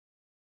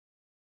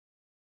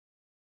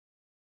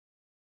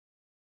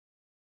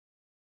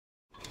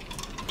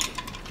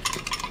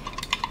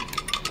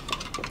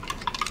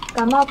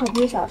感冒可不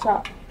是小事儿，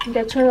你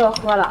得趁热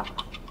喝了。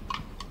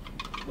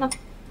那，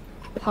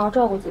好好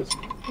照顾自己。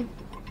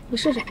你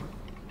试试。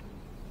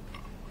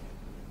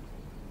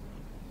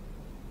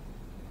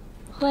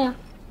喝呀。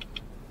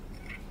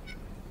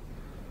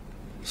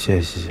谢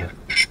谢西西，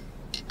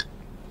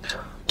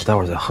我待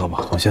会儿再喝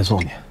吧，我先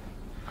送你。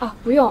啊，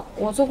不用，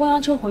我坐公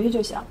交车回去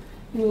就行。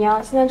你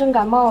呀，现在正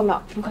感冒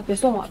呢，你可别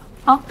送我了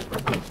啊。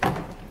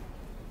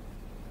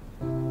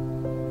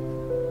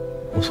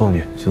我送你，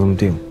就这么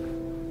定了。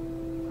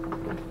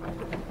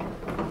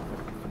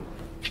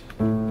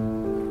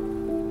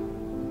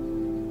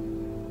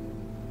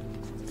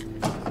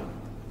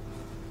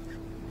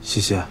西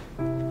西，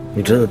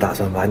你真的打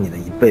算把你的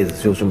一辈子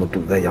就这么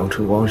赌在杨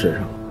晨光身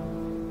上？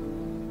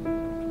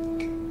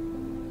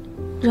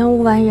人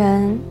无完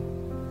人，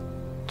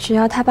只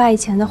要他把以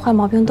前的坏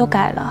毛病都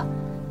改了，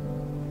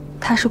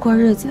踏实过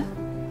日子，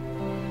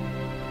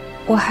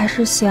我还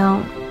是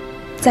想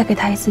再给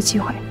他一次机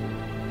会。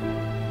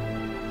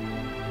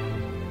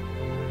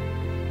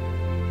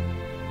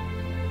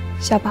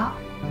小宝，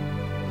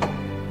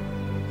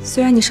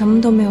虽然你什么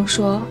都没有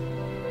说，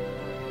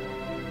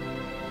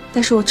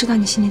但是我知道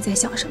你心里在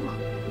想什么。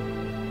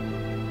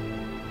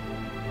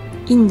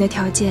以你的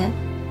条件，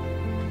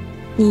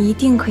你一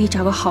定可以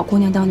找个好姑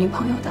娘当女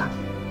朋友的，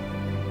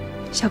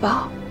小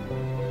宝。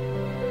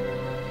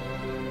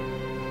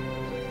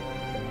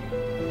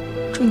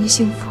祝你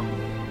幸福。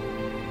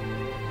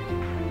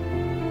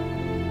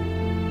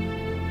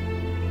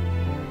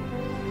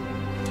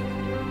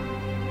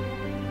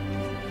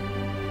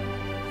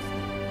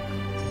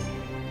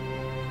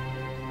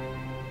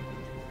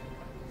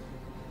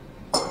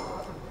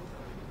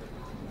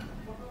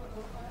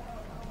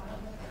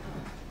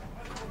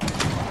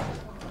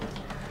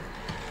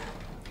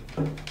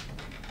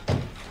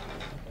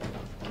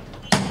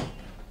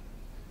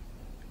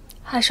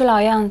还是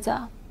老样子，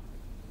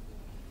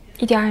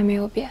一点儿也没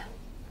有变。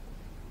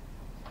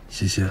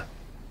西西，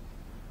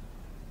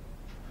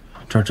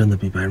这儿真的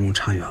比白日梦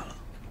差远了。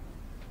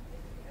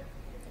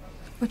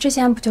我之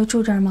前不就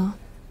住这儿吗？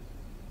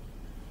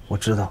我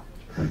知道，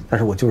但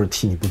是我就是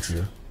替你不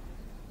值。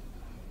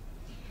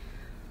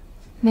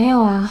没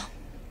有啊，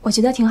我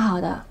觉得挺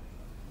好的，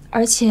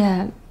而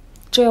且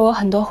这有我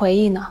很多回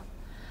忆呢。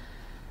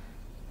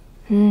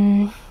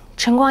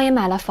晨光也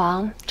买了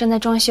房，正在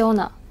装修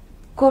呢，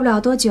过不了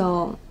多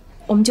久，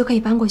我们就可以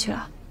搬过去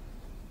了。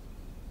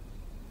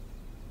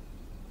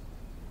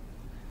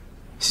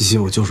西西，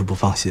我就是不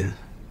放心，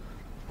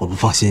我不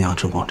放心杨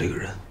晨光这个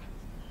人。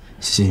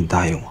西西，你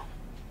答应我，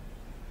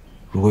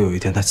如果有一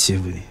天他欺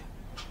负你，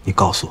你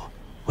告诉我，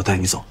我带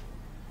你走。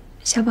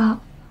小宝，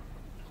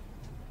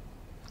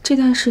这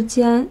段时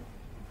间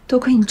多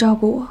亏你照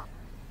顾我，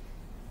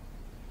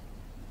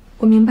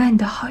我明白你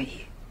的好意。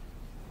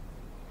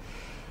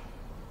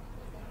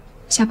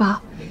小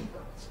宝，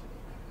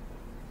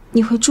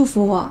你会祝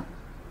福我，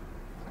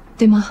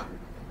对吗？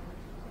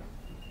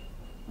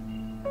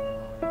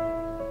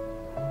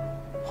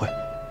会。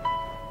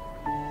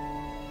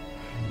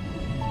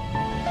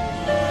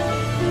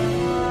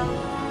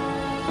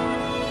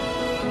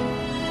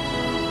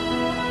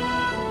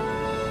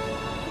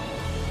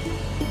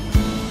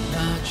那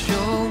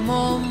就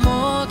默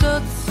默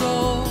地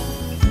走，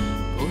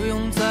不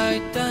用再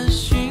担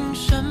心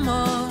什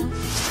么。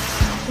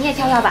你也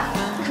挑挑吧，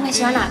看看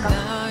喜欢哪个。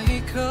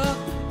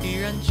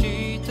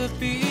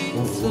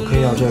我可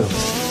以要这个。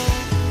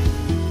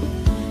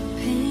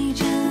陪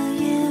着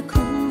夜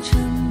空沉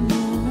默，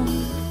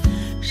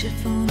是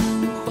否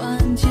能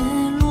缓解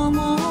落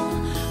寞？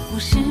故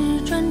事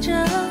转折，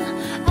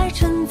爱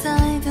承载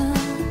的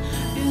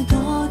越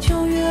多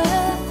就越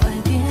快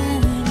跌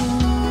落。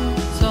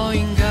早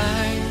应该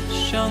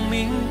想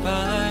明白，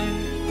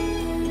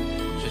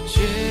这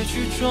结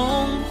局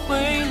终会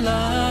来。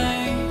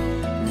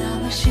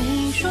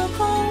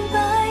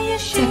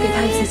再给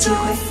他一次机会，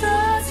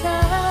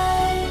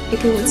也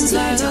给我自己一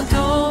个交代。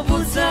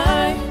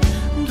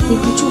你会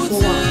祝福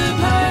我，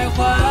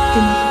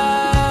对吗？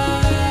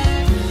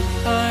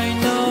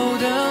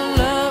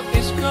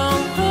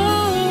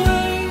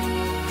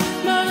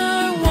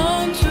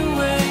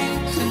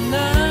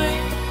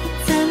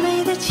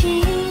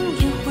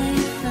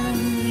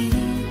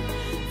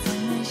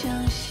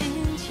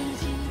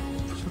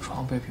不就床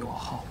背比我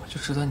好吗？就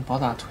知道你抱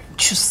大腿，你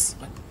去死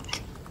吧你！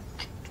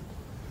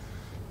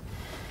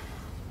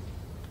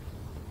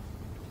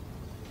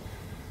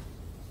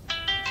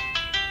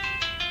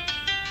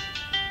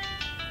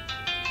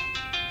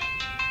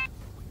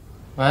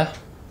喂，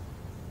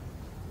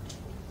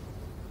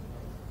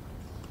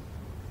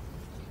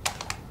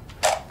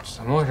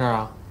怎么回事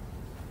啊？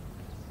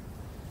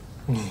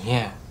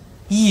你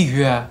抑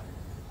郁？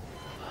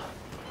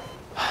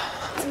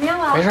怎么样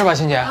了？没事吧，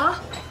欣姐？啊！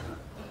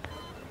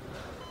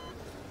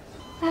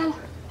来来来，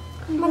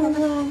慢点，慢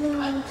点，慢点，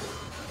慢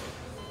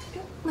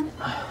点，慢点。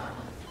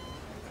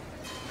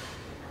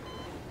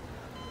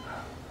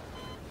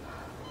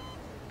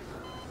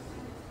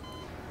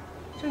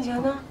郑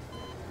强呢？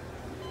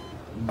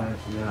没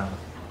来。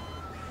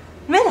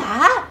没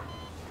来？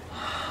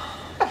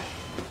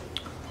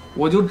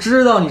我就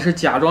知道你是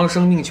假装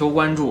生病求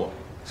关注。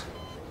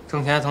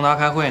挣钱还等他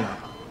开会呢，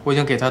我已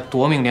经给他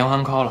夺命连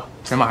环 call 了，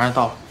人马上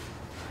到了。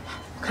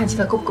我看鸡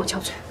蛋够不够憔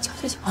悴？憔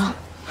悴憔悴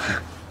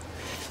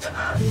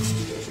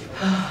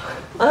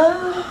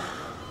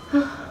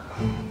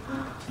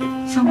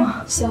香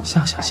吗？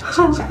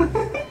香。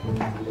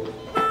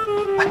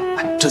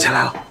哎，挣钱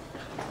来了。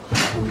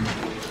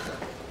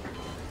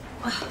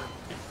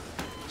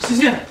欣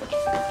欣，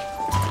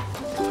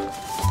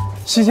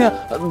欣欣，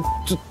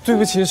对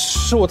不起，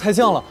是我太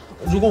犟了。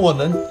如果我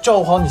能照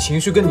顾好你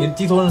情绪，跟你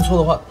低头认错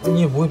的话，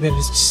你也不会变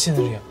成现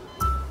在这样。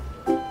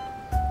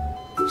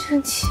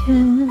挣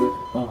钱，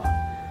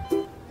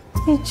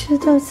你知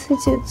道自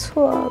己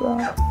错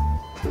了。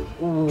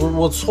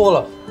我错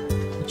了，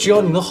只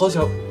要你能好起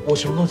来，我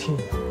什么都听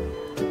你。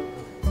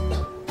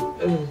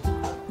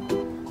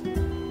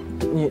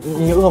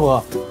你饿不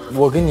饿？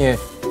我给你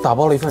打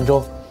包了一份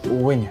粥，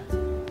我喂你。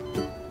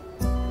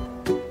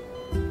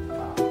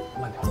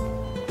慢点。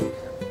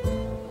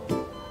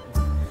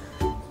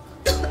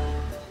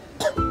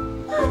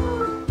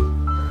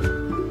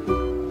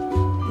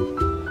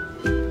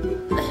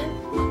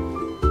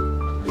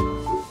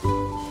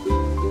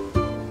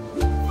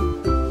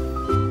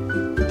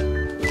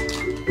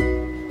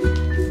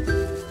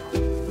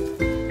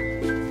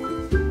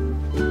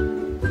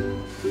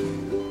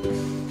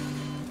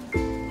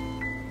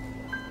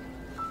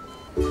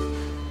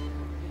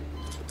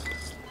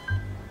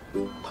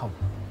烫吗？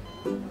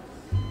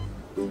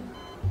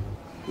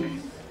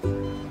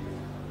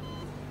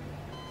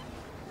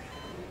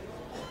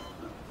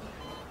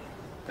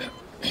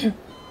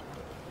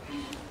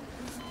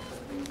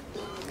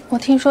我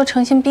听说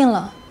程心病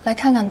了，来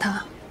看看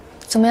他，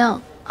怎么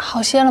样？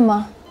好些了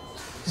吗？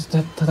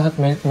他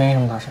没什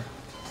么大事。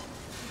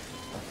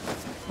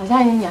王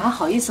佳人，你还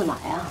好意思来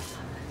啊？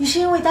你是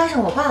因为搭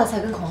上我爸了才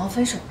跟孔浩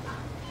分手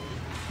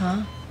的？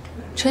啊？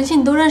程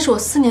心，你都认识我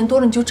4年多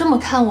了，你就这么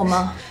看我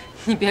吗？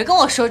你别跟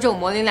我说这种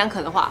模棱两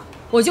可的话，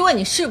我就问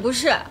你是不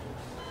是？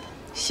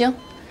行，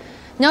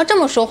你要这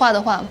么说话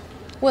的话，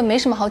我也没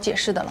什么好解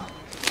释的了。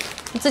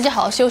你自己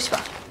好好休息吧。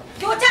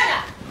给我站着！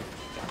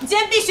你今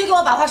天必须给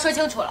我把话说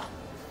清楚了。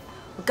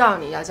我告诉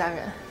你，姚家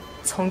人，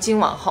从今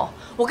往后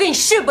我跟你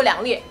势不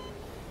两立。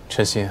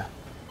陈鑫，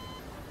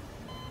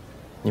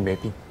你没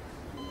病。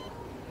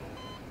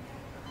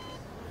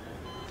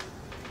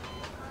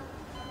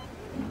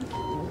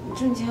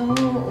挣钱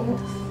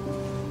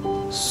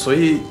所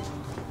以，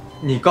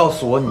你告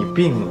诉我你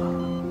病了，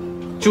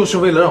就是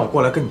为了让我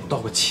过来跟你道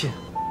个歉。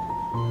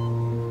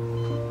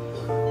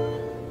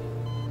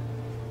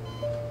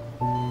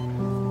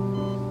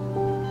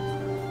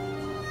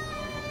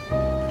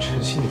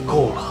陈鑫，你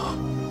够了！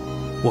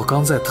我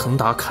刚在腾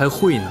达开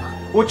会呢，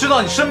我知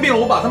道你生病了，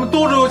我把他们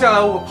都留下来，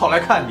我跑来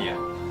看你。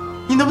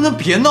你能不能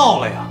别闹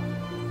了呀？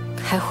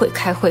开会，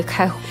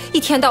一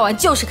天到晚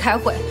就是开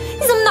会，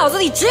你怎么脑子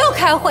里只有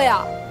开会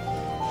啊？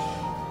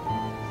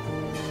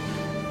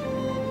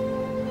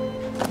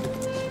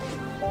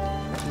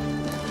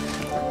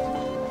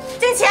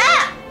挣钱！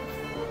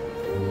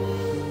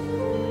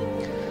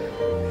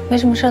没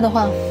什么事的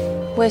话，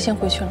我也先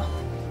回去了。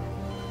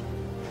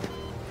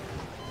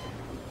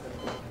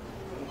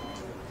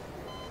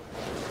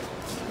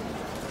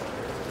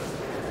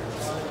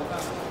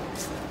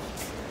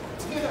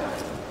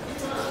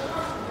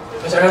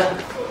姚家人，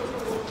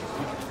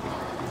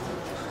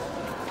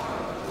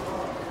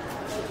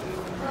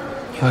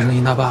你和郑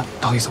鑫他爸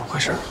到底怎么回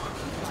事？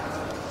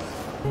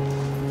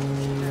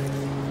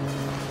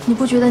你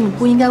不觉得你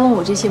不应该问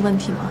我这些问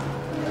题吗？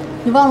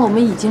你忘了我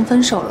们已经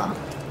分手了。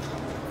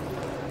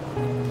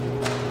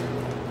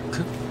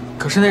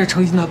可是那是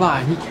程鑫他爸，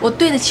你我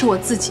对得起我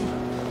自己，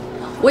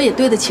我也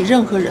对得起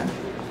任何人。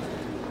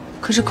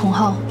可是孔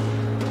浩，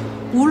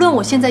无论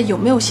我现在有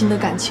没有新的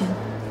感情，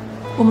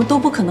我们都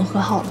不可能和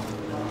好了。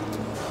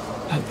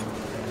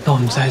那我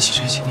们在一起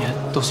这些年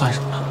都算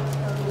什么呢？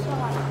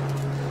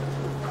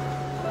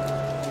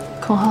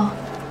孔浩，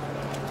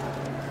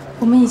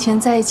我们以前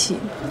在一起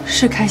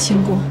是开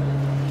心过，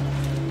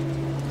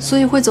所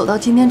以会走到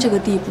今天这个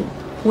地步，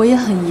我也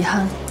很遗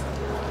憾。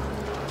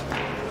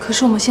可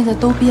是我们现在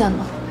都变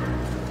了，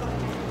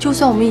就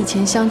算我们以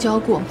前相交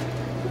过，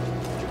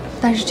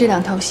但是这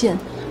2条线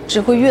只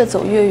会越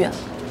走越远，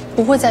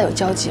不会再有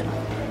交集了。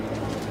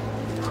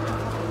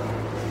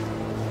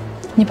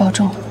你保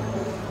重，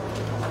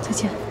再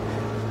见。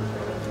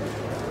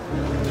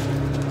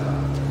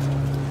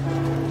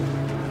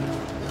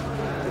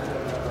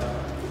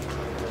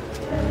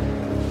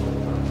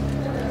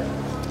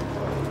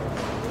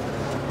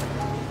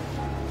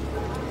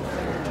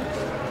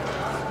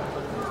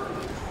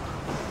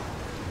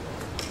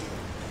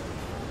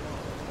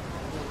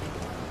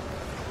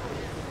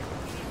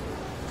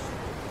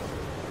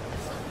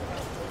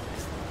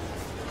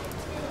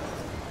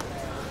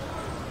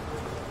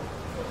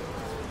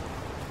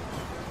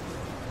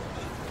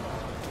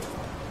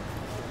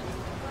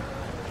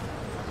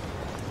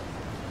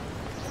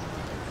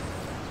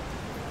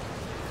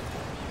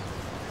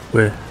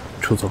喂，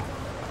楚总，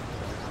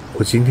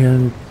我今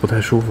天不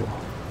太舒服，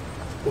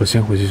我先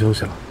回去休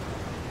息了。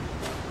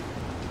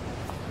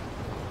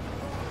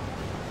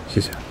谢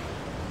谢。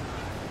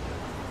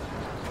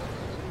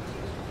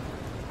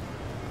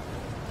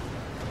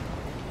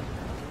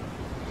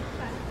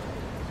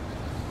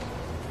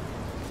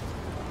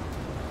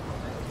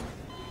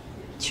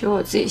其实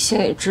我自己心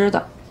里知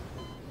道，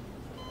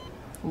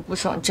我不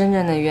爽真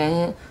正的原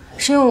因，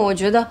是因为我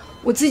觉得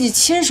我自己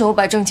亲手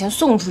把挣钱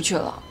送出去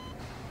了。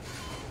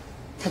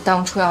他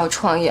当初要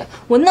创业，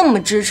我那么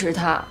支持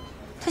他，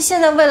他现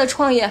在为了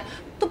创业，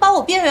都把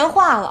我边缘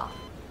化了。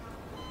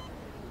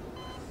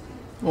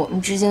我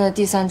们之间的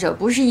第三者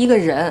不是一个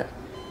人，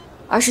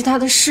而是他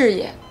的事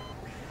业。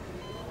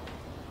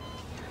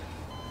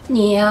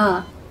你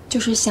呀，就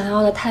是想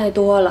要的太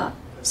多了。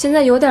现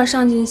在有点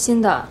上进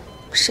心的，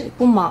谁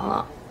不忙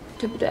啊？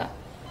对不对？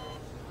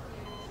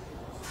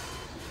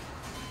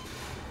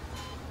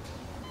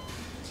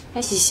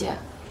哎，西西，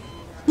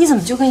你怎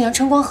么就跟杨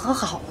晨光和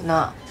好了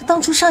呢？他当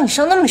初伤你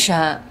伤那么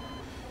深。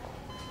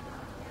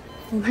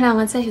我们两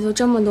个在一起都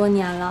这么多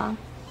年了，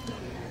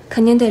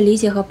肯定得理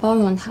解和包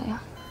容他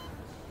呀。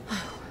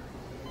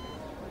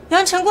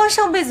杨晨光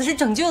上辈子是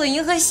拯救了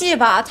银河系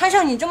吧？他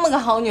让你这么个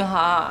好女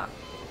孩。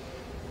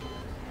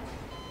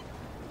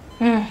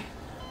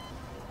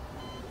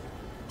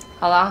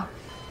好了啊，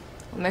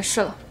我没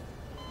事了，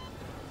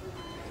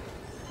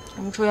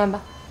我们出院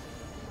吧。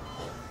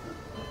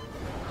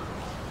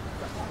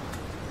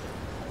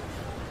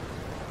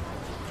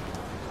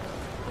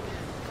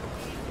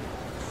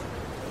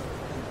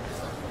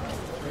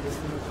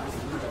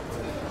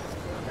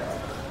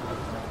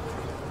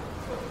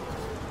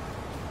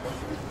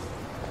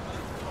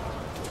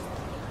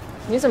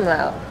你怎么来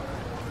了？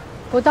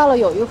我到了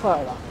有一会儿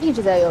了，一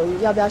直在犹豫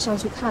要不要上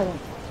去看看。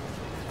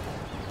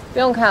不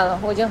用看了，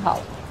我已经好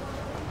了。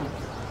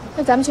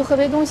那咱们去喝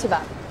杯东西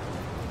吧。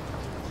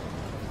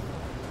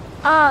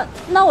啊，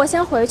那我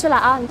先回去了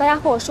啊，你大家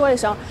和我说一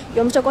声，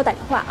有没事给我打电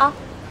话啊。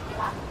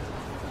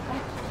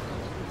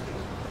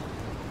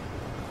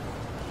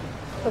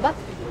走吧。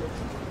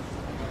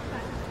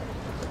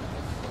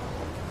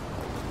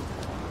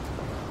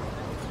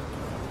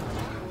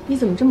你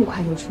怎么这么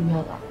快就出院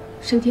了？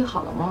身体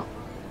好了吗？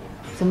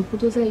怎么不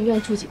多在医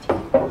院住几天？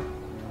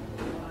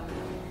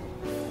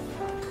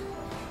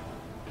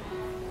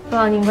不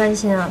要您关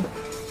心啊，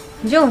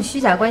你这种虚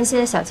假关心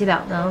的小伎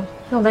俩呢，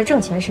用在挣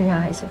钱身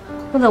上还行，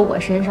用在我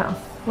身上，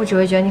我只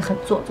会觉得你很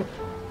做作。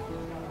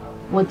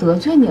我得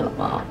罪你了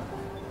吗？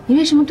你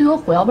为什么对我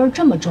火药味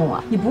这么重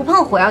啊？你不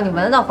碰火药，你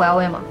闻得到火药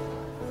味吗？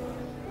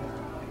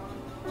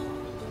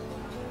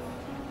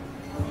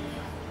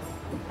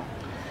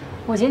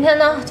我今天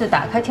呢，就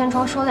打开天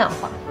窗说亮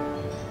话。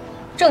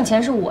挣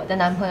钱是我的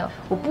男朋友，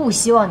我不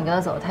希望你跟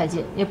他走得太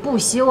近，也不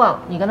希望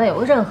你跟他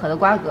有任何的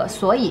瓜葛，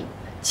所以，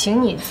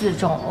请你自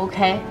重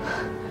 ，OK？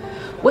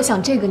 我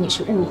想这个你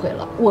是误会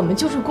了，我们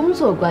就是工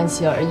作关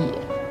系而已。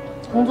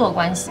工作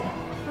关系？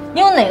你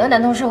有哪个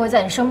男同事会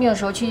在你生病的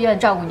时候去医院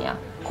照顾你啊？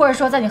或者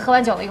说在你喝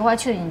完酒了以后还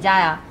去你家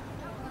呀？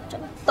真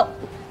逗。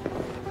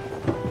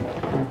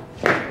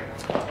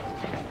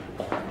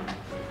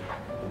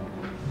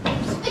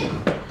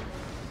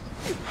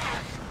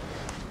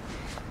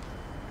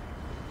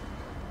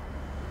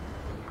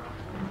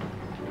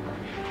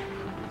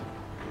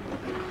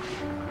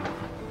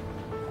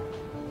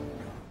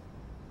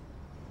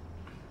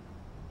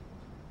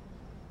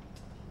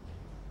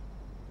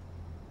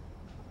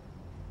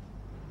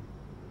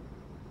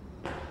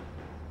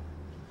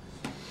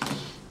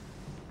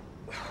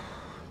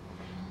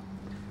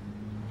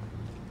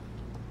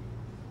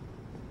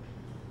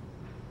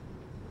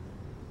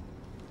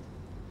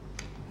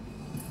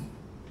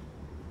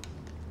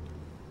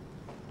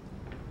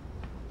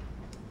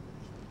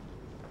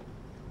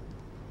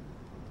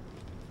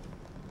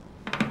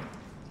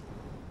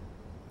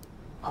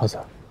耗子，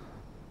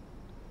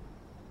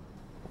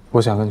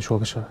我想跟你说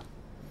个事儿。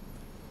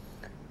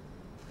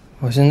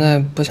我现在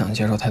不想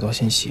接受太多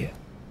信息。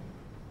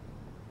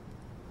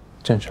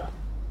正事。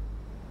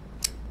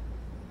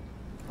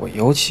我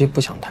尤其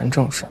不想谈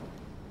正事。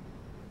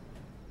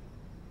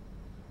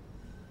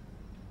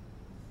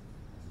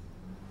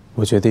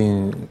我决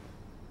定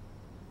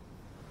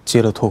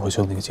接了脱口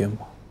秀那个节目。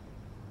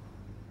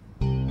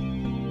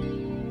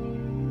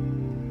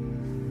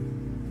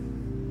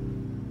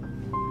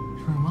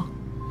说什么？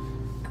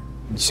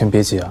你先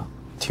别急啊，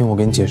听我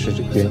给你解释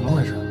这个原因。怎么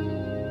回事？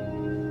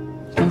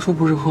当初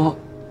不是和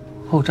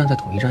我站在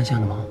统一战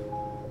线的吗？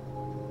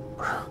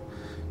不是，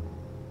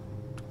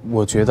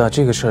我觉得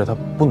这个事儿它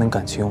不能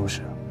感情用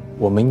事，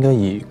我们应该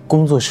以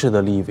工作室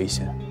的利益为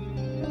先。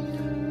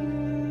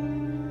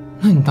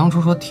那你当初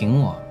说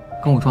挺我，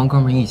跟我装哥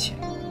们儿义气，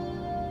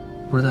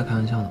不是在开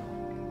玩笑的吗？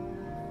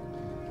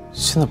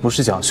现在不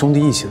是讲兄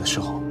弟义气的时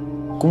候，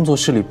工作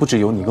室里不只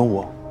有你跟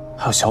我，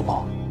还有小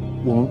宝，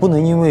我们不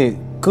能因为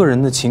个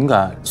人的情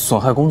感损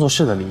害工作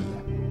室的利益。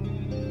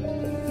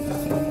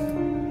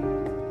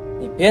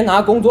你别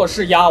拿工作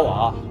室压我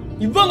啊！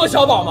你问过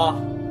小宝吗？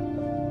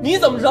你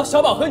怎么知道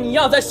小宝和你一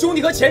样在兄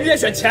弟和钱之间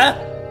选钱？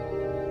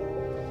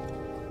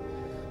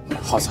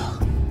耗子，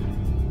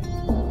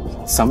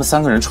咱们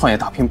3个人创业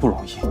打拼不容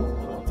易，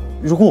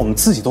如果我们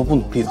自己都不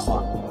努力的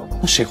话，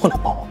那谁会来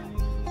帮我们？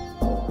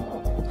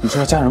你知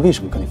道家人为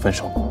什么跟你分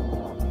手吗？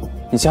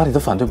你家里的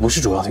反对不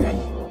是主要的原因，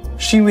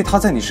是因为他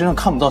在你身上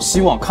看不到希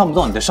望，看不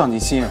到你的上进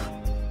心。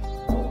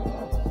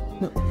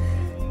那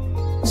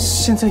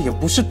现在也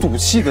不是赌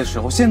气的时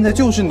候，现在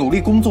就是努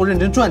力工作、认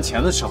真赚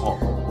钱的时候。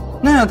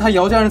那样他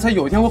姚家人才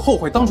有一天会后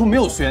悔当初没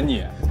有选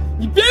你。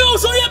你别跟我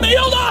说也没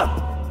用的，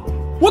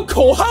我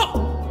口号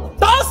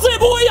打死也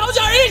不和姚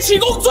家人一起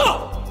工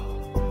作。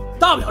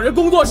大不了这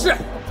工作室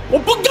我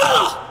不干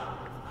了。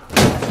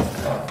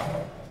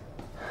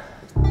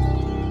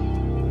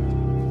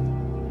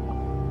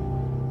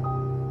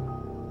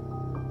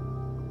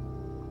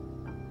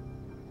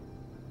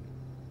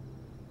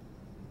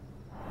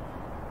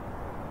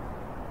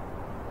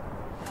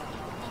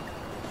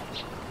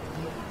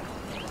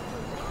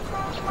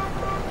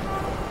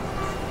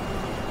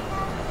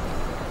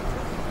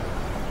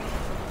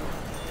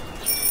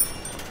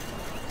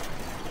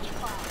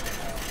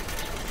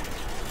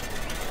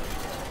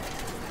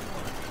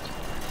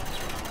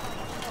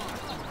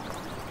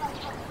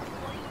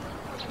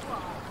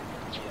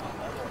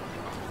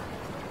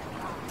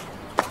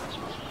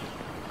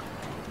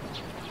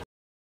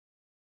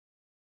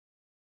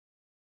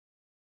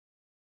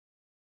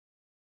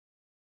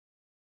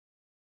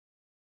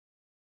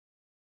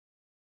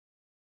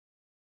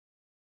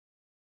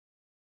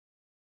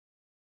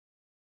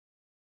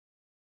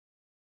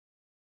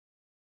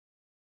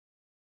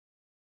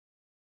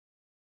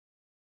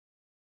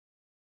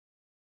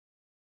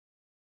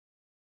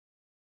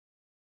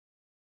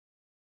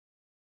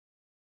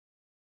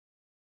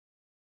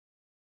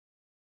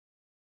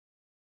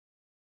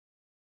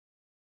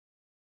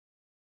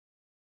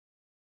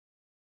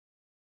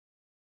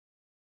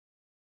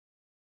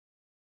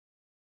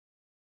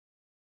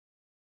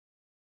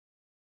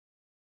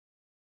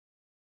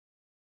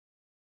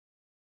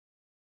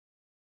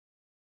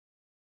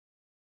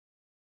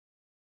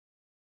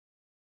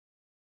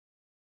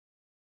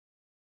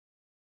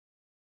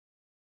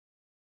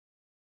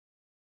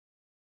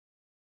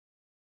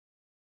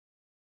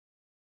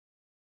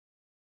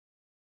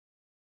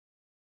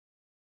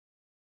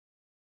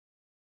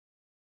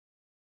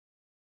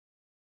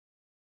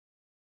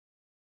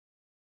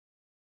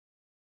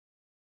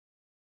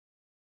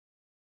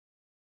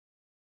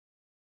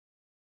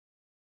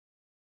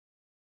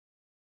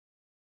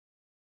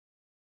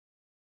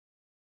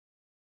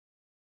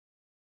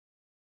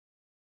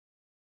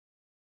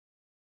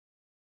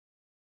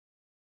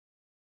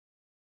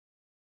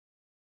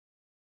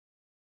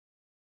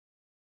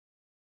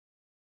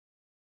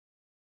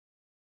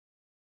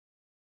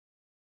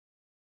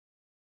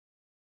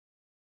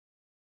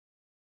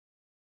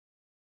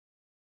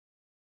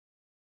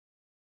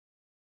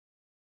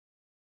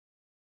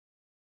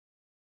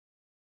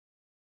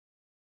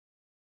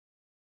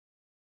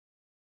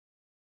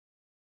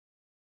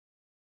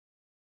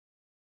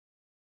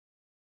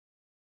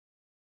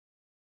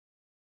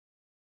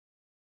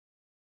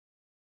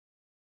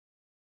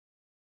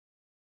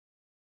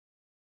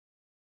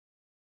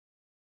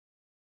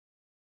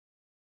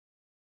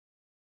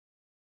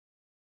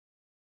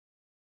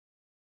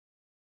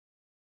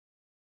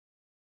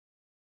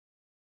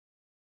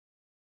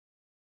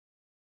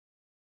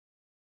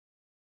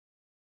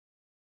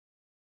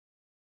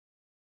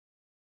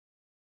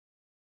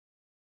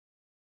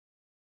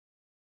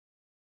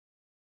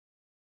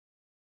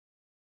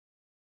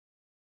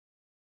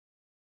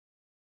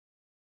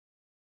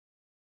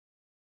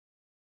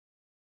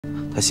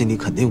他心里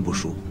肯定不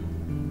舒服。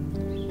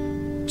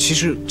其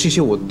实这些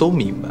我都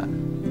明白，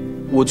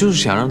我就是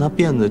想让他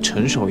变得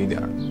成熟一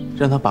点，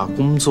让他把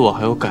工作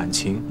还有感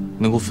情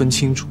能够分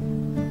清楚。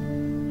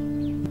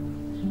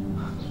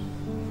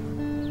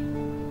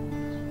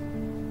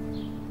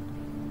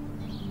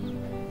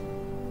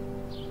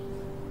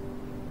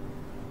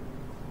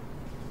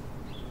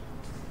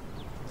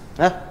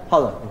哎，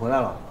耗子，你回来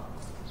了。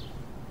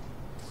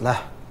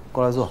来，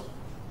过来坐。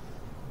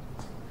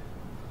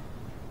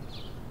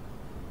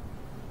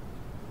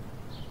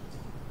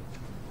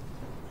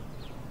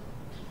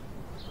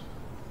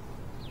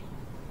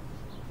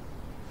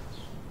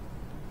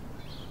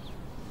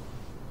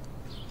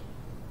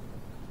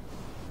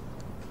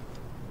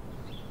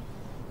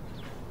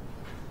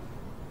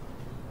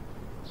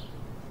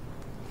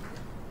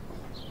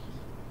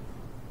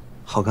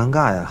好尴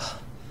尬呀。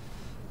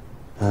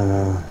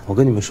我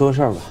跟你们说个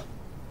事儿吧，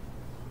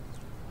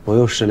我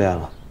又失恋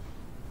了，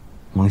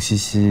蒙西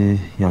西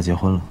要结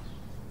婚了。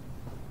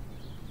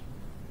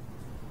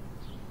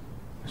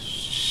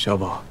小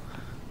宝，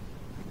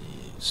你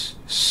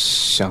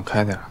想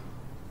开点。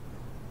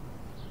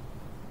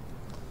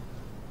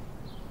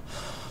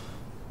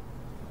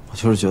我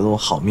就是觉得我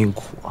好命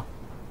苦啊，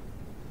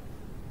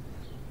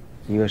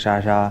一个莎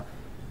莎，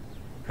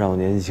让我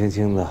年纪轻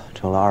轻的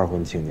成了二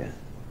婚青年。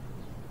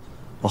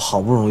我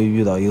好不容易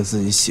遇到一个自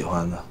己喜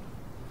欢的，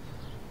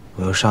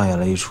我又上演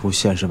了一出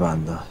现实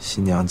版的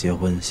新娘结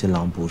婚，新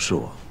郎不是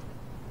我。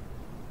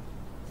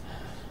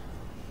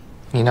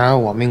你哪有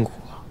我命苦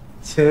啊？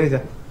行，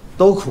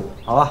都苦，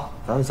好吧，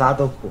咱们仨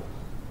都苦。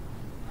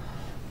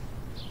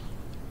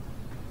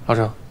老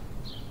郑，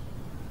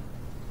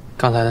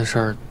刚才的事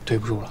儿对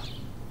不住了。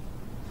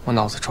我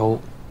脑子抽，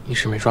一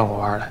时没转过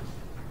弯来，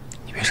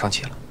你别生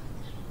气了。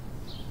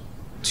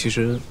其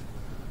实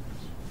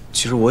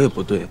我也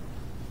不对，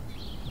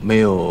没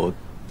有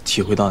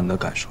体会到你的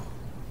感受。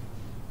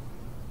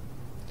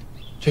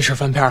这事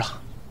翻篇了，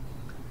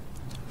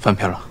翻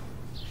篇了。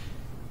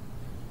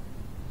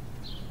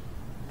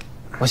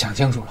我想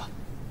清楚了，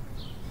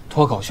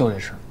脱口秀这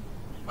事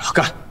我要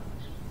干。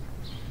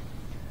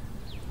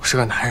我是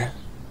个男人，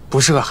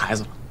不是个孩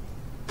子了，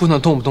不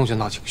能动不动就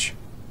闹情绪。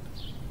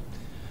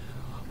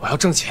我要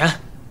挣钱，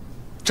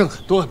挣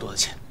很多很多的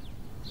钱。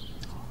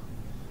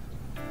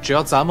只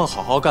要咱们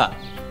好好干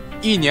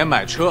，1年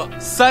买车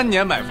，3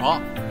年买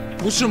房，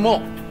不是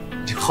梦。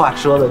这话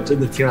说的真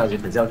的听上去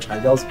很像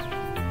传销组。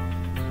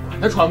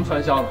管他传不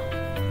传销呢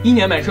，1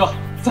年买车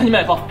，3年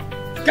买房，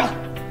干！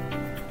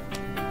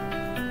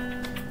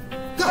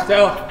加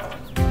油！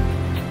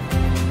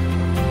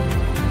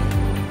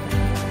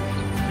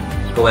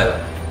各位，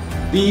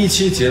第1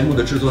期节目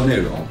的制作内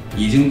容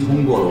已经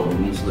通过了我们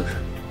公司的审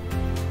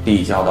批，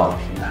递交到了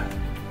平台。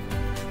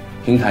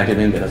平台这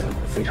边给的反馈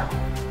非常好。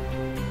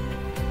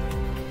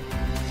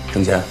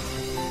郑谦，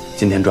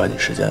今天抓紧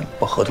时间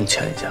把合同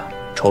签一下，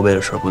筹备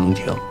的事不能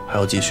停，还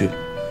要继续。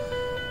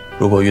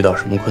如果遇到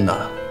什么困难，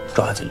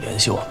抓紧联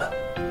系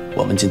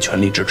我们尽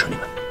全力支持你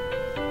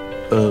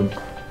们。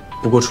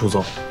不过楚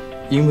总，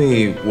因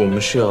为我们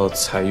是要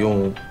采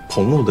用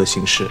棚录的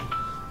形式，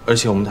而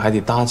且我们还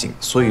得搭景，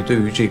所以对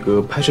于这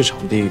个拍摄场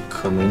地，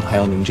可能还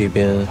要您这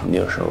边。场地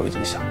的事我已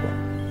经想过，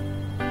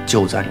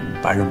就在你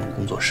们白日梦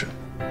工作室，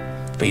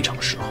非常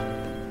适合。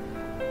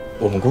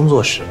我们工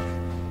作室，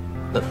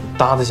那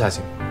搭得下去？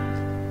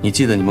你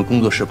记得你们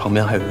工作室旁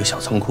边还有一个小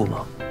仓库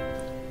吗？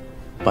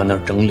把那儿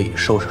整理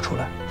收拾出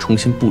来，重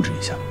新布置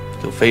一下，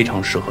就非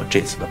常适合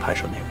这次的拍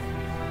摄内容。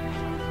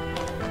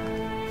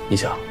你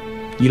想，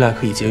一来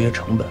可以节约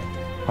成本，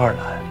二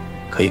来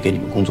可以给你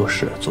们工作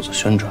室做做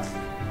宣传，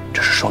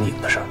这是双赢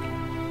的事儿。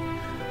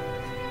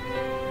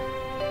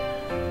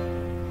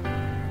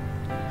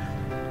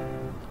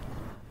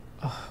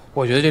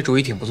我觉得这主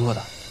意挺不错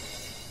的。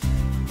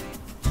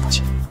放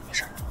心，没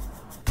事。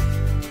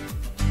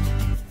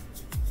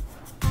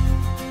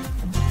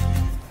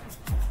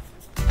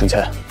郑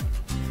谦，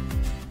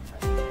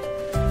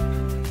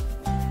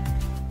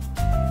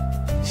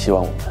希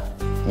望我们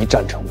一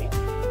战成名。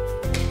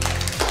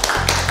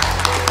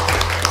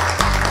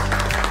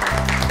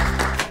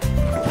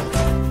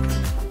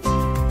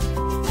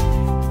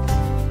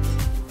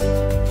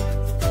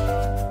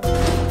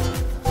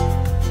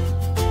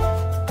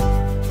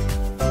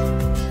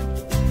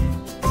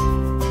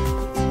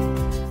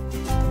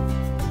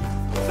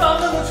咱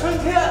们的春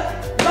天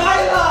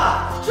来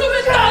了，准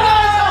备开干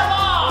什么？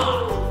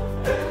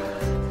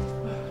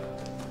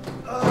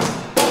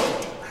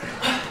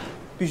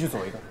必须走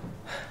一个，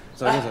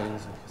走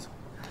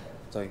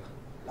一个。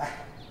来，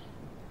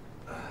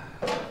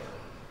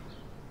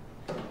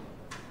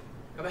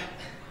干杯！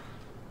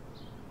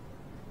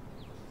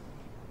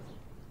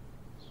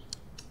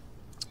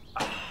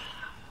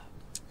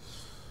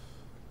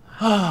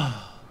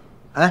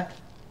哎，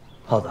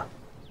耗子，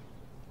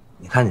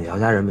你看你姚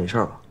家人没事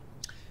吧？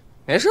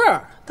没事，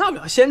大不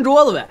了掀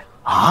桌子呗。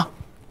啊？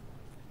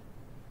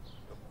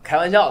开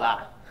玩笑的。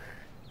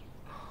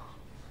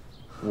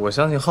我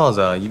相信耗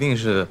子一定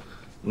是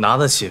拿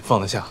得起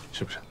放得下，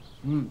是不是？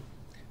嗯，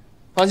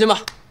放心吧。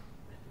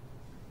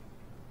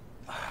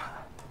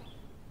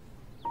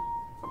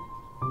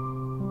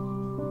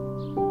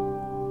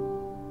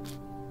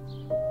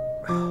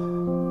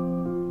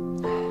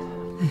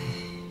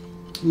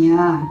你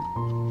呀，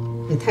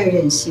也太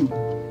任性了。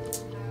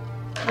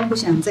要不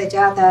想在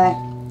家待，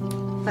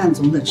饭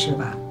总得吃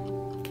吧？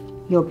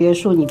有别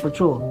墅你不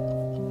住，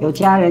有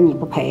家人你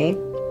不陪，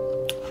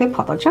非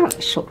跑到这儿来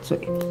受罪。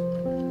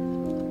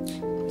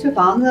这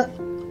房子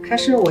还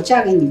是我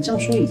嫁给你郑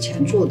叔以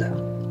前住的，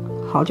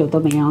好久都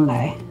没人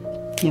来，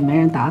也没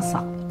人打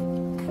扫，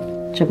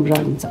真不知道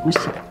你怎么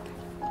想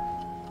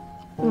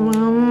的。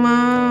妈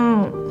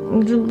妈，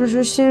你这不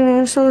是心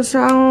灵受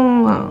伤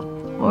了吗？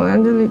我来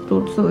这里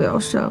独自疗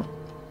伤。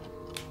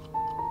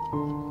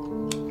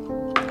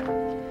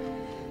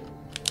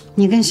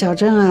你跟小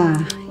郑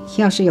啊，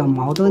要是有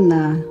矛盾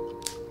呢，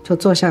就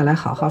坐下来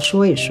好好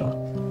说一说，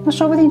那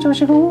说不定就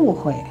是个误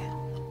会。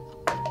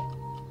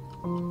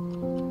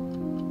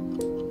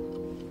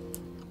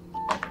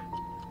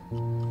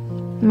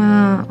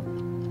妈，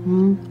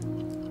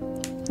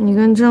你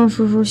跟郑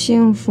叔叔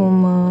幸福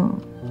吗？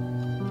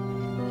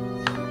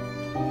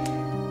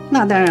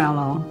那当然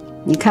了，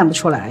你看不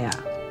出来呀。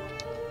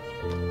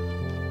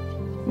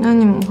那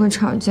你们会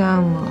吵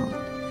架吗？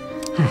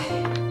唉，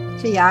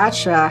这牙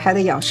齿啊还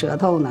得咬舌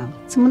头呢，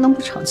怎么能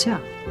不吵架？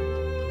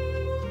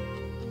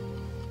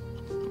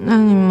那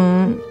你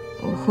们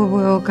会不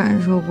会有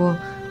感受过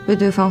被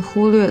对方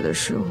忽略的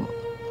时候？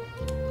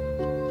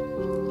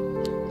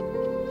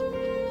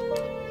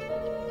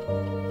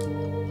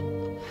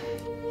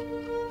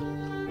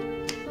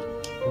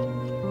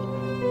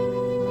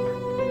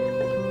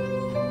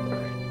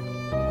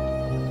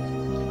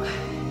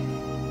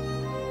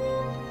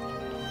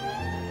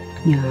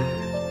女儿，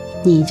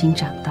你已经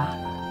长大了，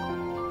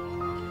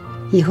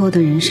以后的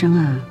人生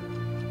啊，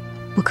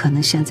不可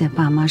能像在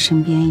爸妈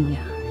身边一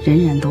样，人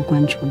人都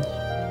关注你。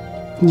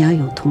你要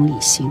有同理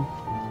心，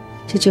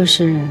这就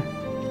是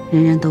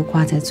人人都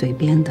挂在嘴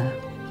边的，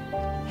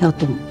要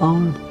懂包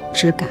容、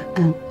知感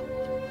恩，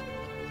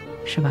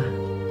是吧？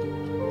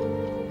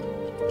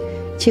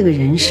这个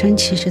人生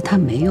其实它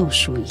没有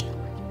输赢，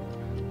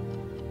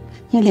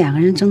你两个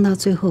人争到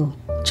最后，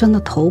争得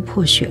头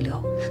破血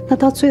流，那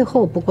到最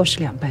后不过是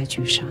两败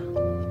俱伤，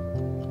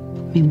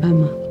明白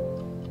吗？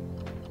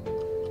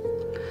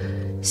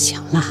行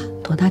了，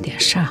多大点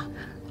事儿，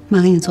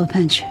妈给你做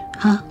饭去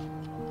啊。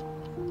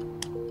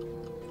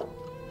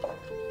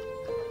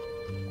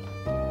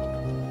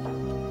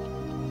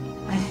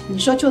哎，你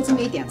说就这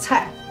么一点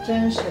菜，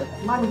真是的，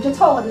妈你就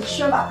凑合着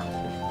吃吧。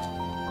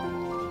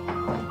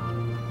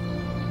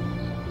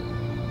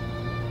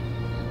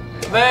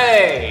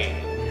喂。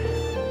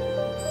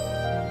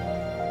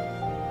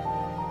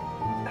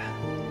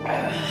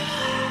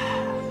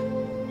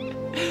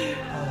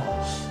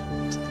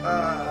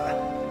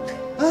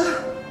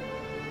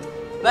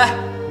来，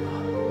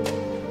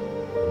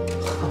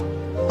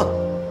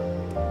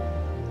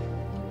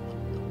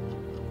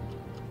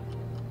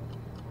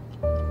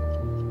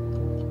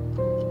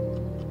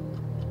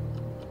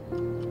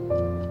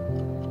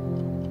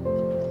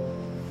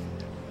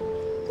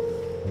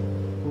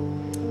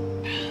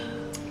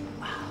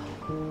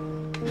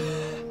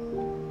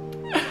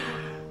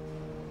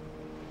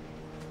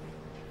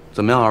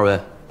怎么样，二位？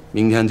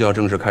明天就要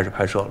正式开始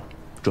拍摄了，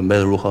准备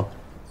的如何？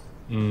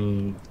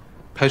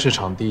拍摄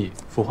场地、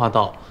服化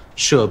道、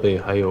设备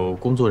还有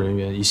工作人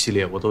员一系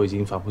列，我都已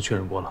经反复确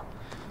认过了。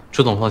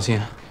楚总放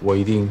心，我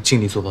一定尽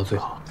力做到最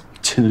好。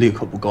尽力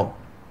可不够，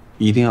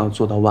一定要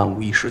做到万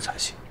无一失才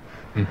行。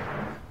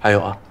还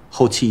有啊，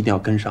后期一定要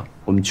跟上，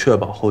我们确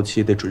保后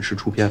期得准时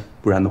出片，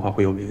不然的话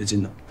会有违约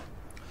金的。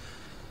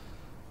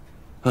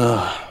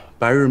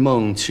白日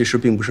梦其实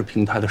并不是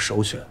平台的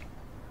首选，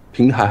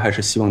平台还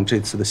是希望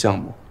这次的项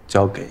目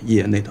交给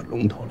业内的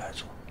龙头来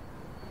做，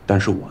但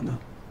是我呢，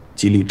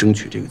极力争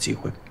取这个机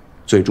会，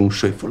最终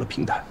说服了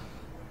平台。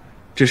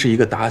这是一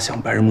个打响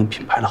白日梦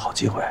品牌的好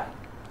机会，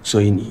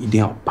所以你一定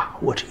要把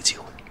握这个机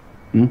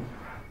会。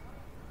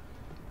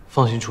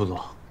放心，楚总，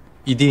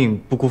一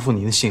定不辜负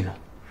您的信任。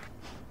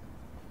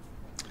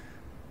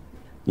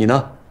你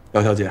呢，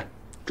姚小姐，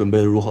准备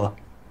的如何？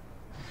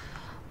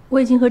我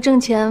已经和郑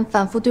乾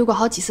反复对过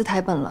好几次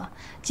台本了，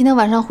今天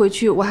晚上回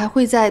去我还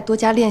会再多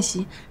加练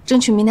习，争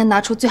取明天拿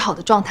出最好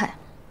的状态。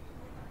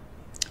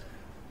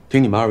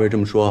听你们二位这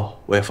么说，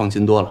我也放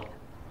心多了。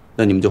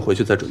那你们就回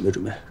去再准备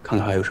准备，看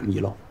看还有什么遗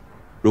漏。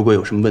如果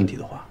有什么问题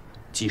的话，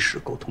及时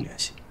沟通联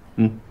系。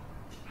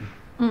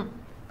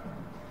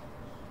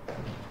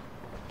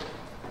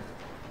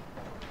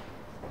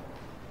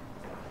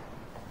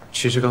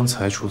其实刚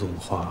才楚总的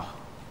话，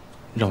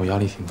让我压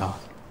力挺大的。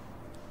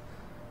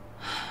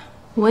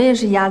我也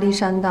是压力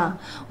山大，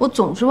我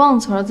总是忘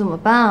词儿，怎么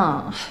办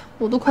啊？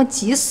我都快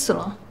急死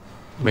了。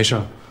没事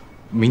儿，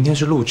明天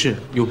是录制，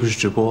又不是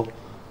直播。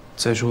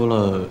再说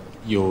了，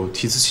有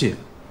提词器，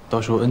到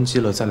时候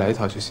NG 了再来一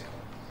条就行。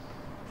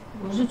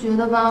我是觉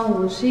得吧，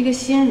我是一个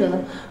新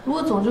人，如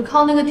果总是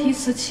靠那个提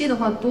词器的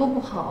话，多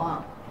不好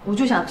啊！我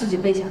就想自己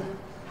背下来。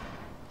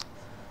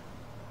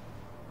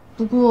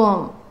不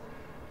过，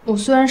我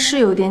虽然是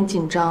有点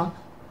紧张，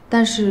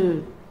但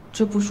是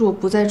这不是我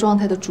不在状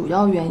态的主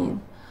要原因。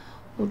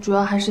我主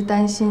要还是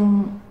担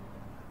心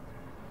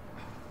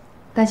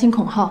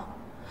孔浩，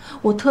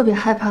我特别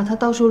害怕他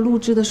到时候录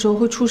制的时候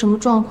会出什么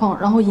状况，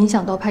然后影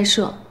响到拍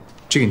摄。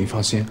这个你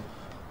放心，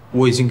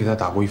我已经给他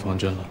打过预防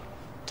针了，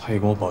他也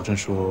跟我保证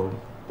说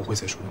不会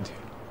再出问题了。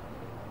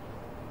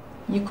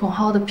以孔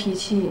浩的脾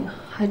气，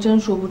还真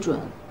说不准。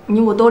你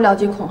我都了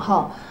解孔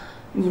浩，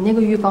你那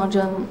个预防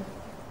针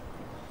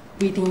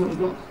不一定有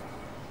用。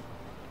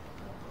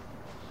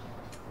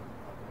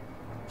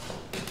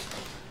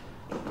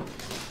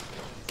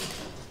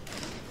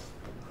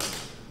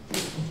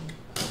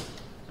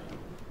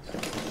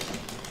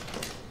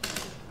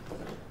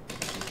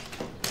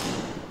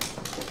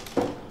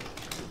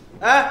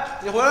哎，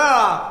你回来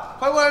了，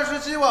快过来吃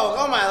西瓜，我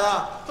刚买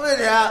的，多少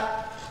钱？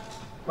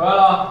回来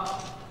了，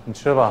你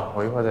吃吧，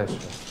我一会儿再吃。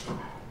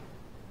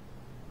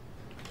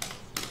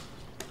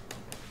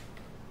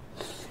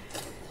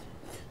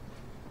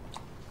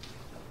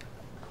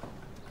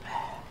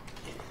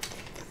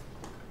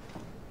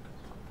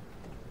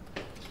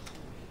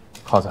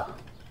耗子，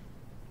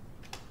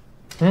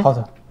耗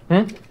子，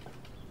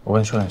我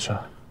跟你说点事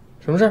儿。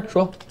什么事儿？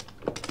说。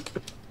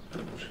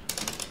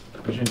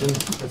没事，真的。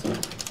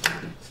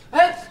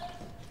哎，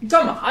你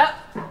干嘛呀？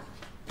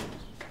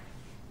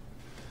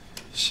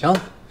行，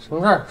什么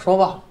事儿？说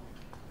吧。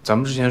咱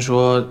们之前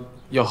说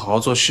要好好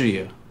做事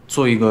业，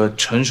做一个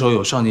成熟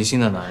有上进心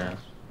的男人，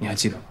你还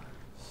记得吗？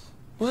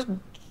不是，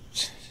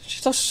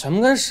这都什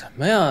么跟什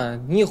么呀？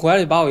你一回来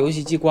就把我游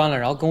戏机关了，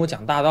然后跟我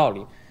讲大道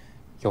理，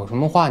有什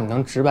么话你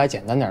能直白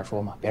简单点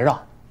说吗？别绕。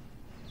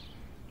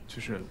就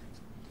是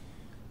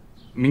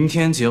明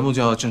天节目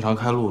就要正常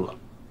开录了，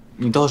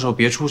你到时候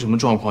别出什么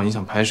状况影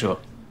响拍摄，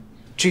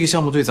这个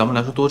项目对咱们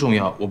来说多重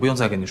要，我不用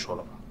再跟你说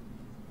了吧？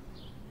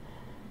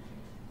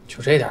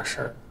就这点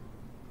事儿，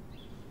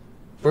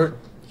不是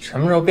你什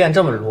么时候变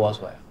这么啰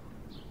嗦呀？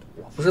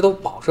我不是都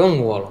保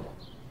证过了吗？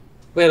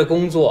为了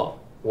工作，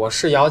我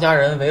视姚家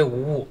人为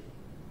无物，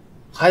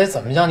还得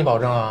怎么向你保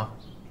证啊？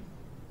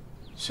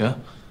行，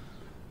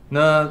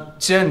那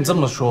既然你这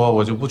么说，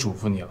我就不嘱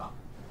咐你了。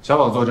小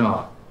宝作证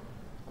啊，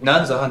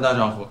男子汉大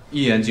丈夫，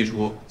一言既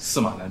出，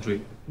驷马难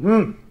追。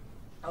嗯，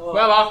不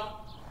要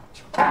跑，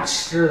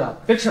吃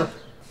的别吃了，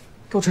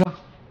给我吃。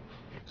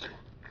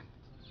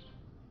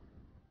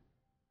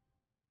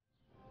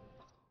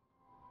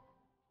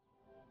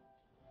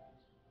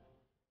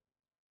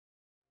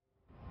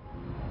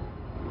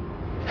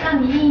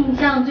让你印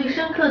象最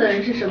深刻的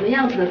人是什么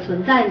样子的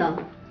存在呢？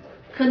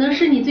可能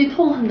是你最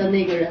痛恨的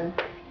那个人，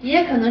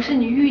也可能是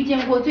你遇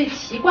见过最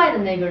奇怪的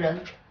那个人，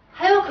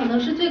还有可能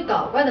是最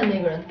搞怪的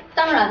那个人，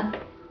当然，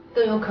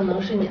更有可能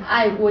是你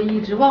爱过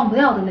一直忘不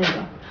掉的那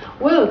个。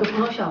我有一个朋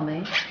友小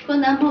梅，和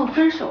男朋友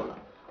分手了，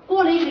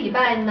过了1个礼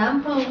拜，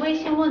男朋友微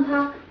信问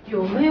她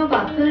有没有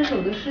把分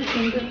手的事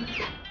情跟……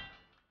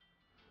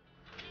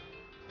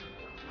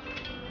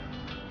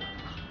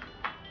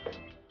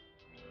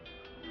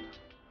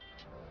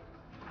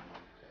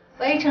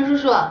喂，陈叔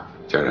叔。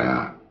家人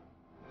啊，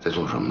在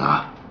做什么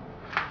呢？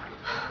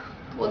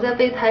我在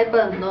背台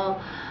本呢，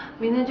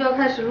明天就要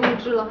开始录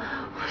制了，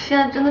我现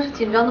在真的是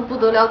紧张的不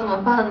得了，怎么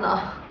办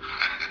呢？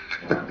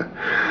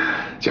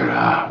家人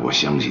啊，我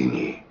相信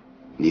你，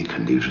你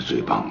肯定是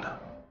最棒的，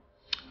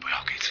不要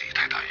给自己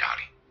太大压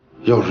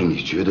力。要是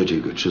你觉得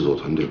这个制作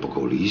团队不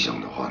够理想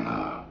的话呢，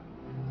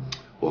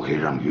我可以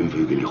让云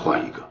飞给你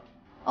换一个。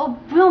哦，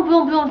不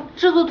用，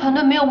制作团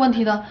队没有问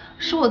题的，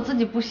是我自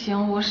己不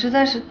行，我实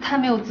在是太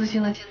没有自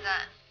信了，现在。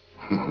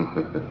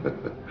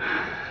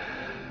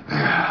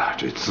哎呀，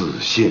这自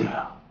信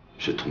啊，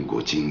是通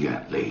过经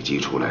验累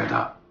积出来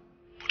的，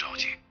不着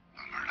急，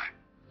慢慢来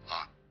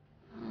啊。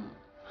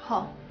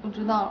好，我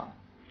知道了。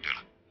对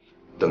了，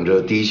等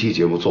着第1期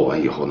节目做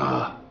完以后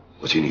呢，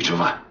我请你吃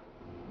饭，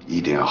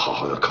一定要好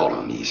好的犒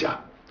劳你一下。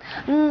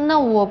那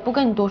我不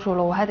跟你多说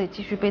了，我还得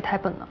继续背台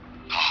本呢。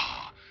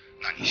好，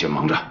那你先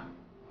忙着。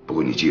不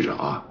过你记着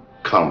啊，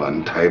看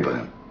完台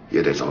本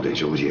也得早点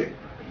休息。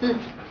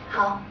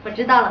好，我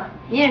知道了，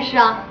你也是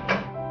啊。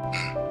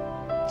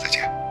再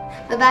见。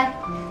拜拜。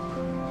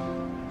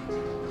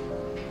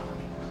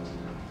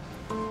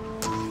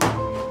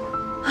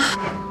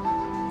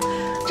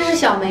这是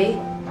小梅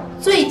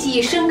最记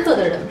忆深刻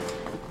的人。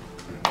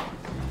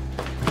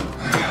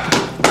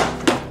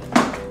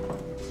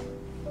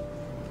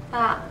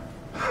爸。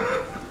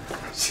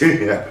谢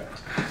谢。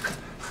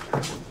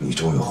你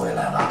终于回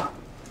来了。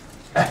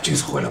哎，这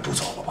次回来不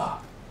走了吧？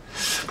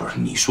不是，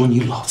你说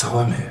你老在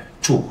外面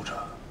住着，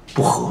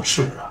不合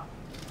适啊。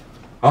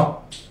啊？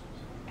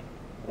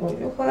我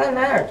就回来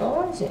拿点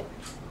东西。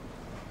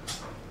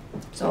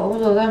走不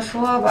走再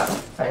说吧，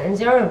反正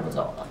今儿也不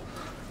走了，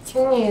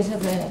听你一次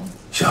呗。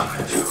行。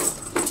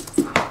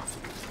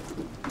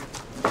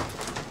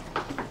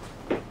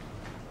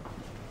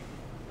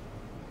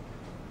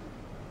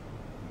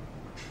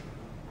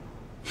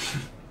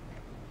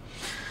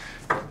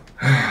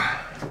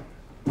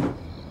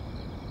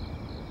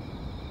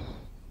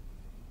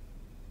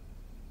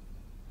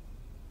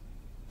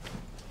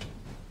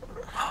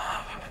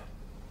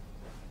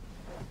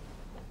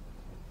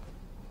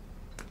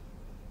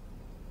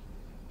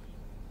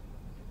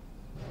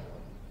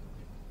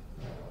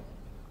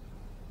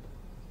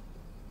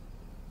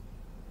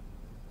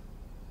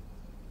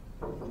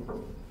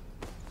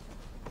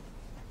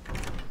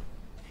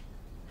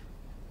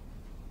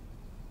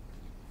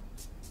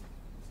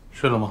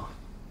睡了吗？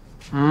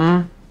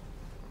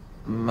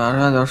马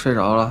上就要睡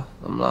着了，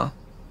怎么了？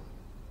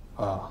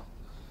啊，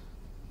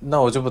那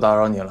我就不打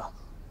扰你了，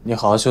你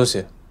好好休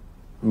息，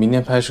明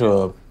天拍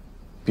摄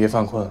别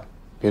犯困，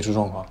别出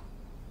状况。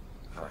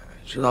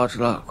知道，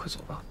快走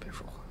吧，别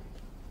说话。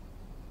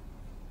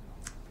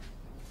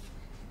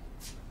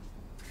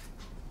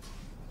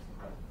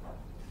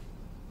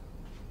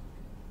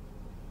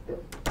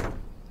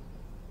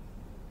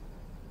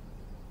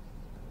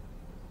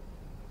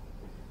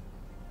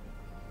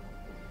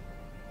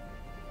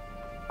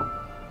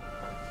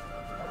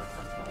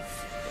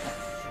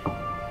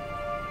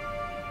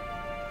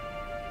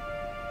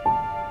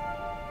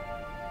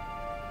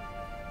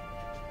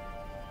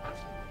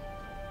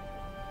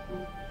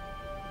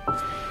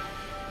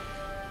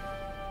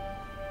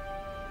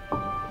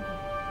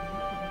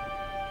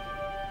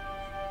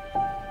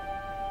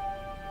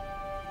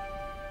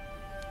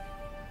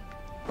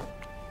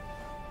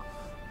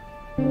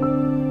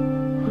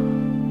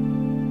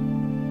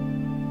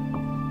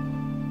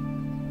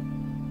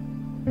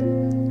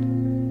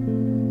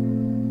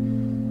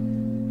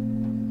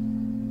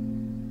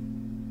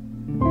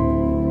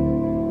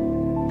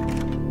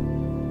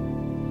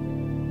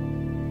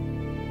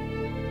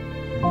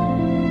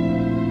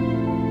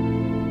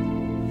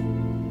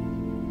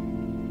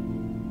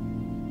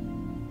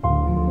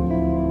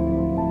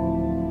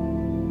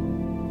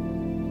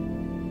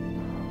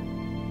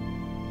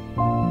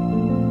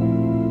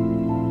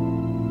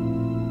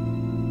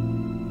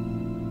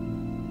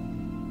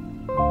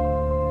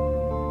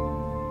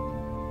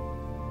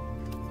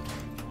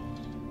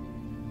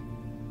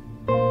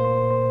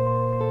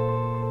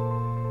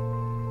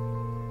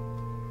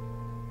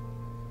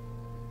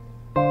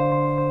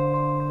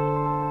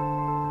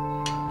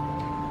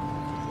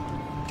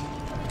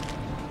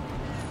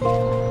耗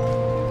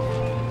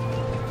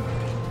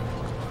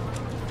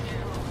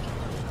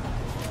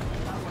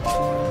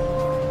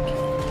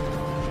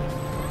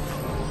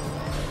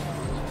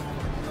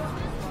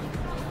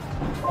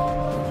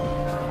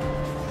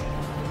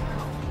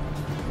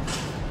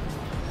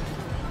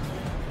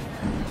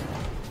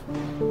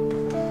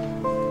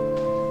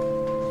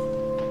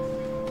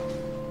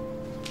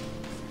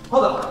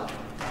子，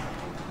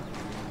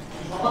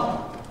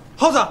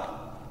耗子，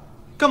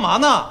干嘛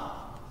呢？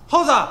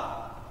耗子，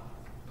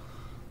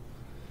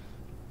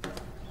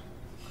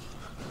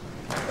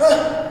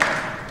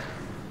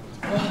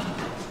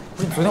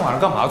不是你昨天晚上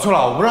干嘛去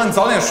了？我不让你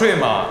早点睡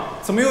吗？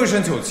怎么又一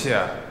身酒气？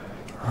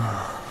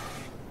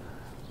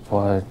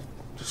我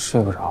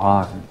睡不着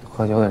啊，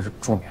喝酒也是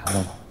助眠的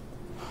嘛。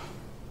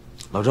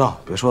老郑，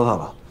别说他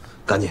了，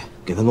赶紧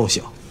给他弄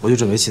醒，我去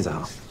准备器材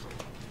了。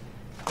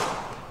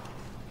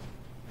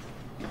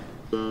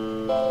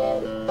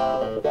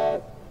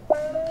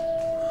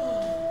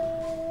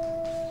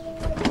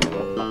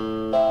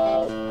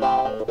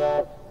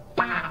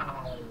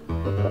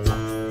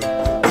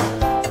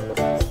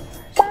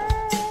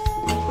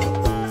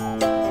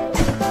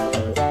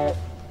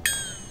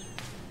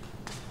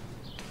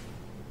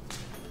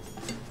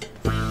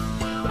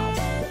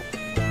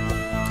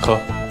 喝。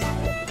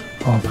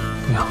哦，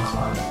不想喝。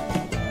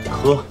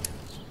喝，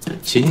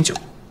醒醒酒。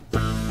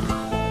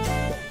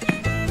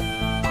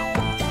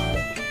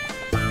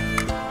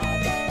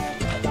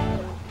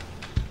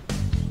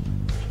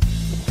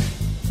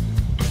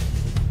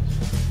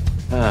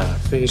哎，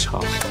非常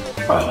好。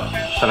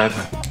再来一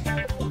盘。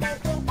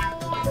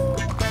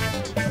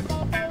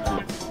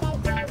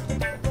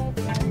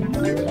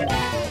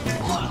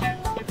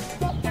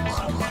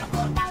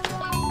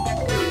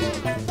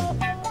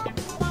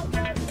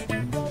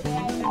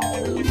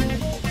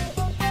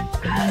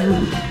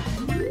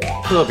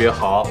特别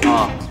好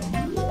啊！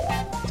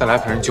再来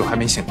盆，酒还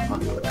没醒呢。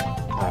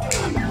来，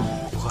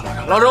不喝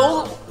了，老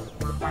周。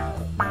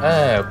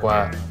哎，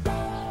乖。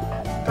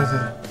对，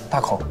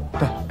大口。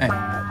对，哎，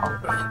好。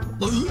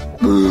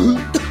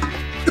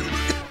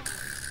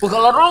不喝，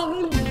老周。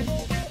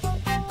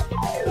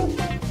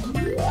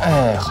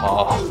哎，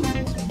好。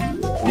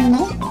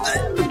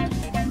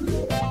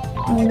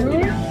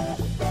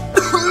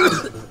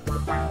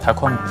还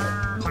困吗？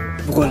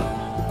不困了，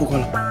不困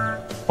了。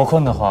不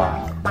困的话。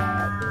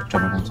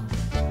 准备工作。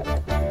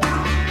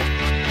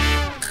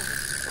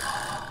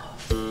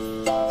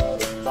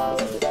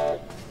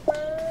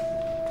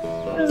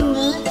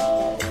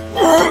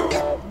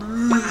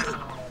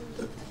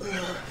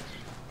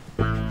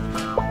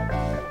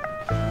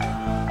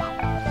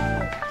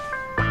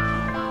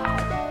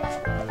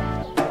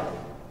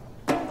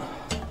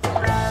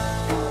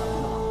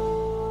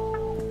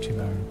这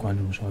边观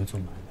众稍微坐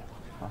满一点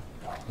啊，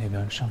那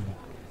边上面，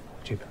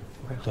这边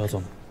都要坐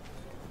满。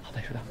好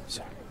的，是的，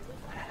行。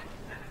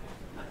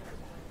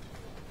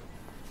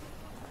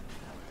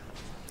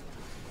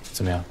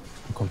 怎么样？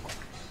你困不困？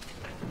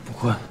不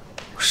困，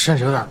我甚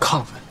至有点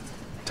亢奋，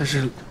但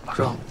是老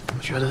郑，我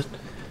觉得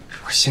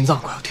我心脏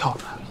快要跳出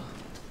来了。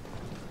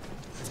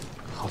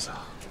耗子，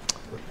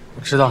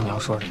我知道你要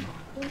说什么，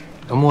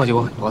你都磨叽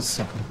我很多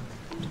次了。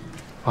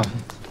放心，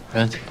没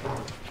问题，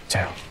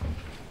加油！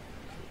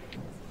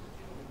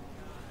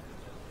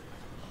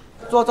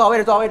坐好位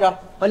置，坐好位置，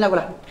过来过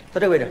来，坐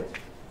这个位置。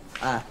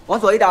哎，往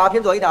左一点啊，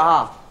偏左一点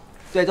哈。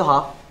对，坐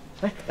好。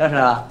哎，杨老师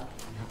来了。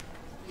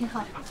你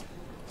好。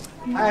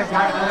 哎，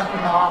家人们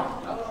好。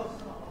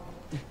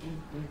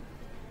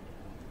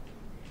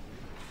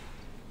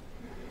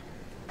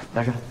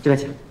老师，这边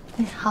请。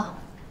哎，好。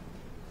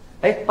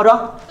哎，化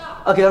妆。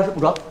啊，给老师补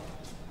妆。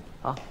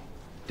好。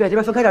对，这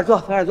边分开点坐，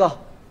分开点坐。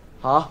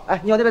好，哎，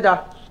你往这边点。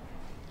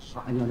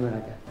好，你往这边来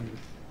点。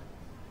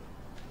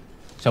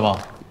小宝，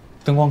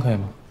灯光可以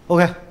吗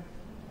 ？OK。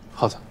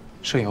耗子，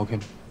摄影 OK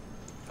吗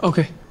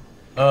 ？OK。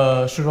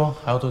试妆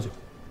还要多久？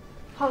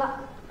好了。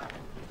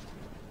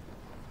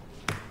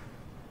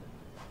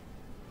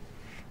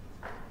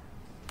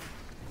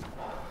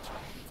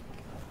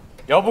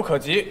 遥不可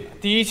及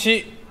第一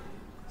期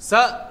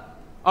，3、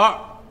2、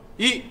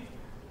1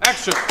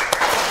 ，Action！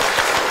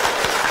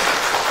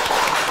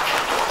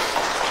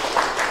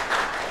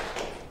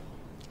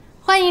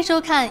 欢迎收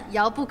看《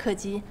遥不可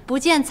及》，不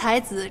见才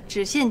子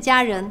只羡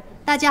佳人。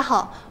大家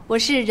好，我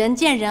是人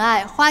见人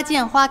爱、花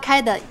见花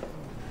开的。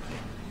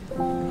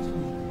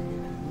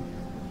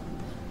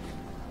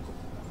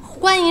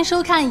欢迎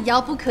收看《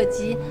遥不可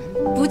及》，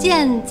不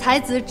见才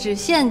子只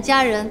羡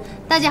佳人。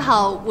大家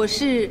好，我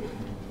是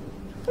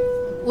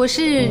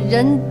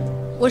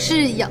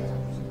姚，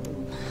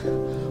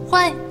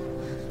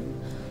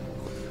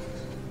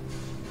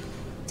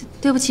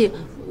对不起，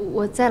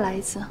我再来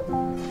一次。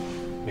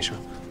没事，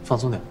放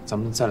松点，咱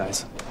们再来一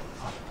次。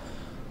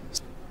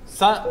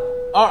 3、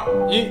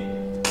2、1。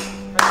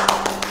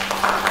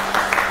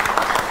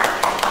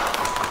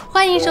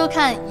欢迎收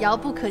看《遥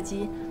不可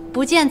及》，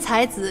不见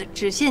才子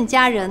只羡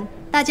佳人。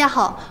大家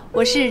好，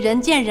我是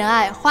人见人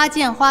爱、花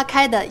见花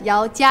开的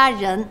姚佳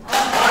人。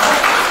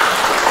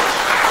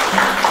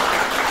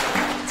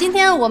今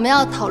天我们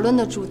要讨论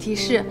的主题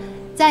是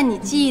在你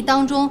记忆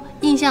当中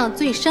印象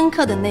最深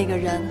刻的那个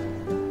人。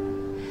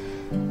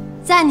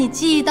在你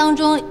记忆当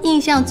中印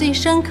象最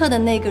深刻的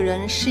那个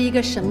人是一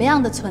个什么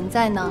样的存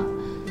在呢？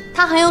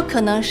他很有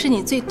可能是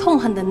你最痛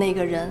恨的那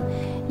个人，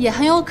也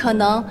很有可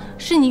能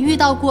是你遇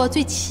到过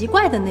最奇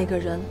怪的那个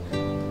人，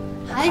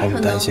还可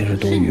能是你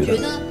觉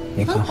得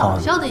很搞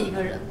笑的一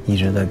个人。一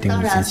直在盯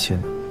着机器呢，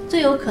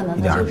最有可能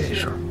的就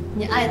是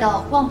你爱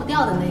到忘不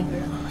掉的那个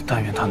人。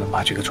但愿他能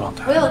把这个状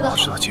态我有个好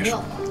朋友，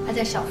他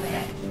叫小梅。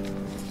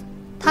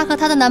她和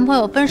她的男朋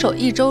友分手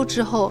1周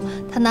之后，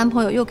她男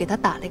朋友又给她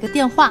打了一个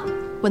电话，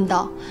问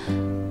道：“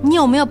你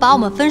有没有把我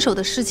们分手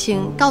的事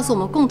情告诉我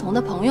们共同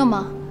的朋友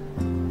吗？”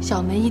小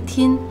梅一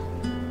听，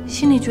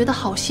心里觉得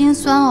好心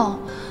酸哦。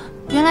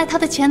原来她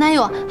的前男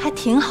友还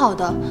挺好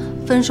的，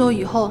分手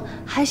以后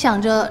还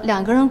想着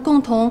2个人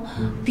共同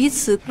彼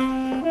此